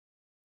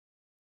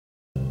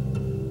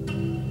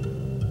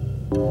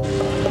It's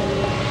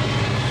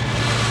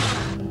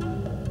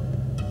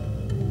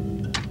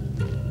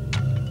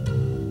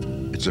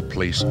a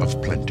place of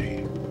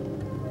plenty,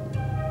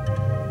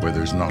 where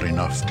there's not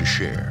enough to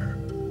share.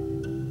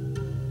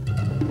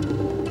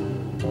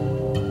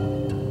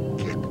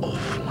 Get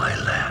off my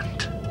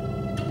land.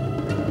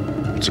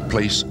 It's a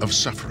place of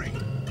suffering.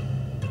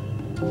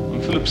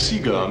 I'm Philip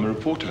Seeger, I'm a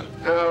reporter.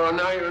 Oh,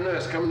 now you're a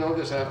nurse. Come and hold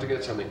this, I have to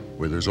get something.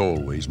 Where there's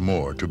always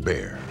more to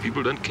bear.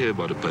 People don't care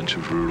about a bunch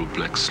of rural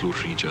blacks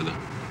slaughtering each other.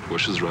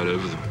 Washes right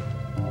over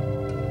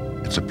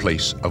them. It's a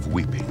place of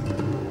weeping.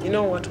 You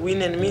know what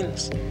Winnen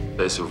means?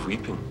 Place of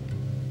weeping.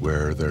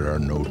 Where there are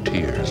no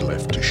tears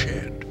left to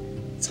shed.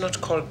 It's not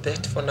called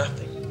that for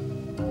nothing.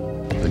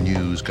 The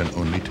news can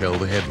only tell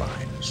the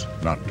headlines,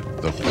 not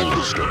the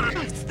whole story.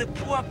 It's the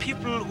poor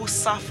people who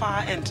suffer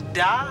and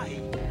die.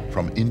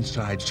 From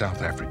inside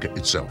South Africa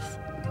itself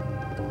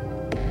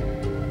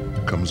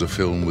comes a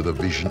film with a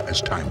vision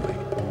as timely.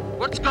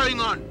 What's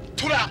going on?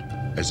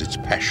 Tura! As its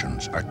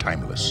passions are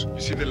timeless. You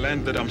see the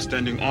land that I'm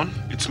standing on?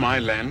 It's my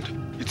land.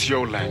 It's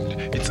your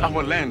land. It's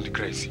our land,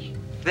 Gracie.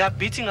 They are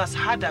beating us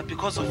harder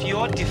because of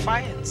your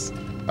defiance.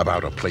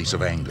 About a place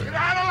of anger. Get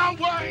out of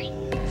our way!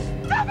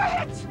 Stop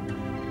it!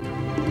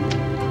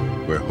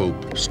 Where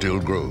hope still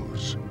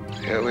grows.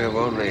 Yeah, we have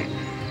only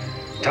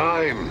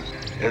time.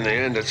 In the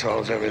end, it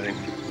solves everything.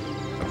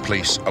 A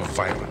place of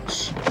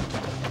violence.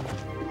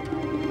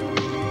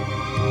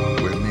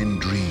 Where men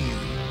dream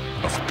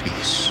of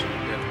peace. They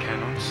have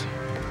cannons,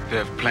 they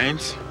have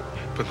planes,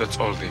 but that's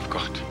all they've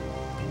got.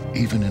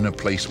 Even in a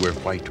place where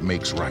white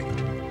makes right.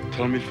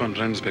 Tell me if Van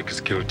Rensbeck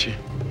is guilty,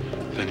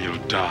 then he'll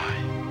die.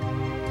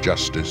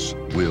 Justice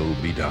will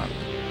be done.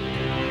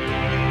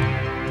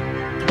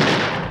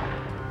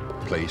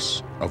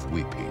 Place of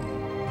weeping,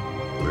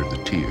 where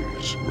the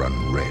tears run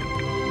red.